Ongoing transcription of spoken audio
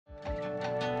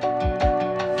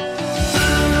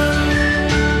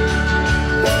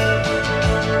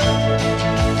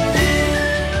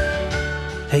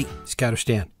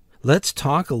ScouterStan. Let's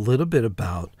talk a little bit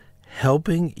about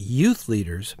helping youth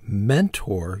leaders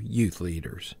mentor youth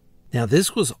leaders. Now,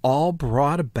 this was all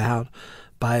brought about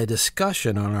by a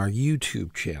discussion on our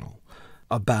YouTube channel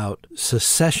about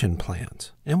succession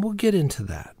plans, and we'll get into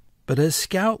that. But as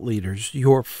scout leaders,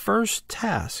 your first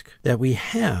task that we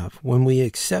have when we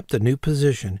accept a new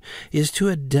position is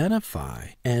to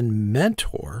identify and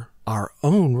mentor our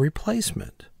own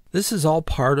replacement. This is all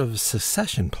part of a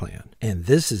succession plan, and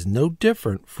this is no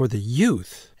different for the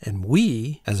youth, and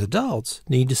we, as adults,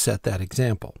 need to set that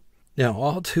example. Now,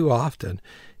 all too often,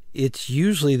 it's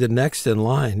usually the next in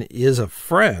line is a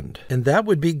friend, and that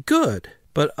would be good,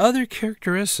 but other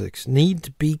characteristics need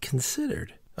to be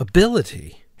considered.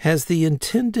 Ability. Has the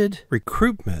intended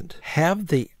recruitment have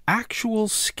the actual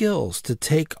skills to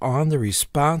take on the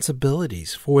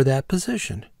responsibilities for that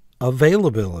position?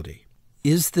 Availability.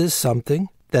 Is this something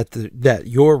that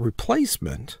your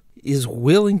replacement is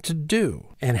willing to do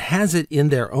and has it in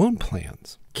their own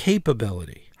plans?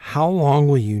 Capability. How long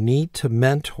will you need to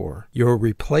mentor your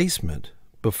replacement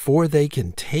before they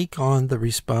can take on the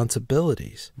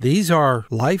responsibilities? These are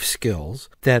life skills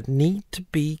that need to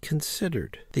be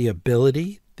considered. The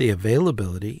ability, the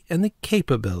availability, and the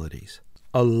capabilities.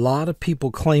 A lot of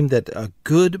people claim that a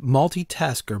good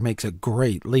multitasker makes a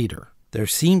great leader. There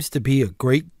seems to be a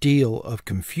great deal of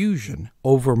confusion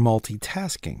over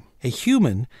multitasking. A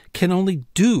human can only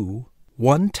do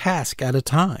one task at a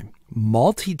time.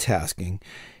 Multitasking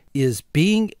is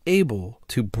being able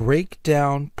to break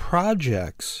down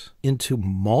projects into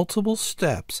multiple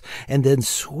steps and then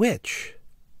switch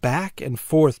back and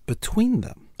forth between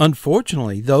them.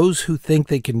 Unfortunately, those who think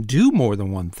they can do more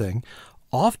than one thing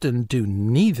often do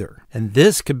neither, and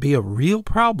this can be a real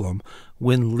problem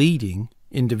when leading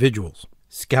individuals.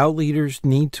 Scout leaders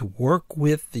need to work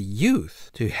with the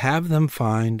youth to have them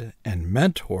find and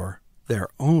mentor their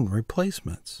own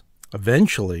replacements.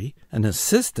 Eventually, an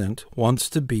assistant wants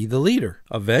to be the leader.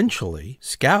 Eventually,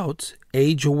 scouts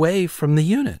age away from the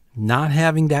unit. Not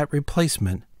having that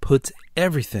replacement puts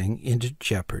everything into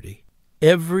jeopardy.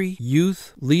 Every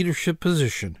youth leadership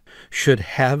position should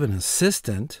have an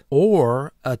assistant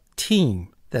or a team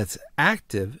that's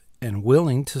active and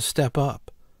willing to step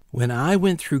up. When I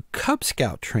went through Cub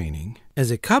Scout training as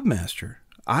a Cub Master,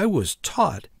 I was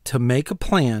taught to make a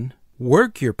plan,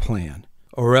 work your plan,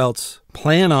 or else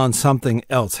plan on something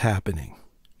else happening.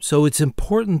 So it's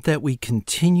important that we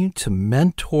continue to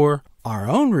mentor our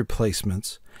own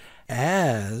replacements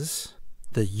as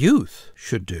the youth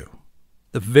should do.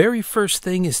 The very first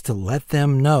thing is to let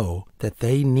them know that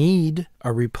they need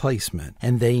a replacement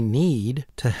and they need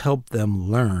to help them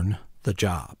learn the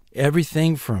job.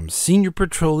 Everything from senior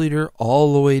patrol leader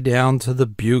all the way down to the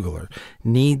bugler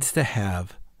needs to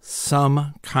have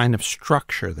some kind of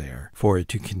structure there for it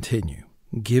to continue.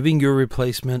 Giving your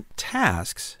replacement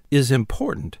tasks is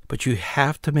important, but you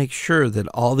have to make sure that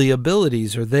all the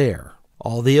abilities are there,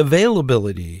 all the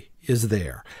availability is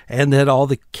there, and that all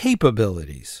the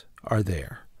capabilities are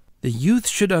there. The youth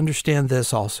should understand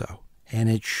this also, and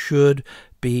it should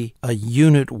be a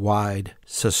unit-wide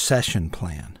succession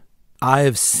plan. I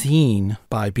have seen,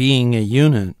 by being a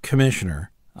unit commissioner,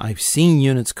 I've seen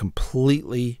units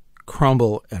completely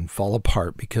crumble and fall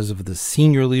apart because of the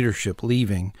senior leadership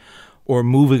leaving or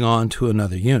moving on to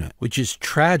another unit, which is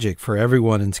tragic for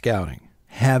everyone in scouting.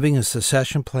 Having a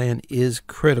succession plan is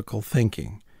critical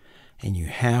thinking, and you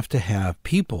have to have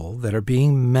people that are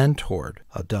being mentored,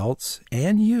 adults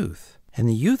and youth. And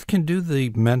the youth can do the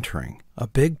mentoring. A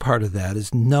big part of that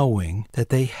is knowing that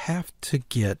they have to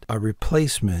get a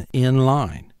replacement in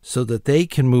line so that they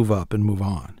can move up and move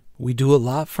on. We do a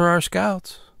lot for our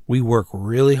scouts. We work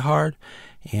really hard,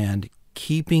 and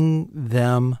keeping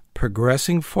them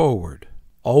progressing forward,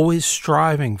 always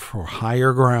striving for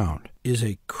higher ground, is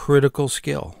a critical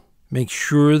skill. Make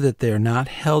sure that they're not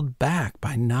held back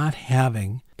by not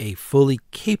having a fully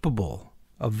capable,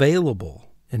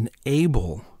 available, and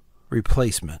able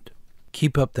replacement.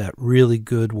 Keep up that really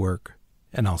good work,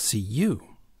 and I'll see you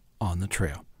on the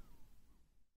trail.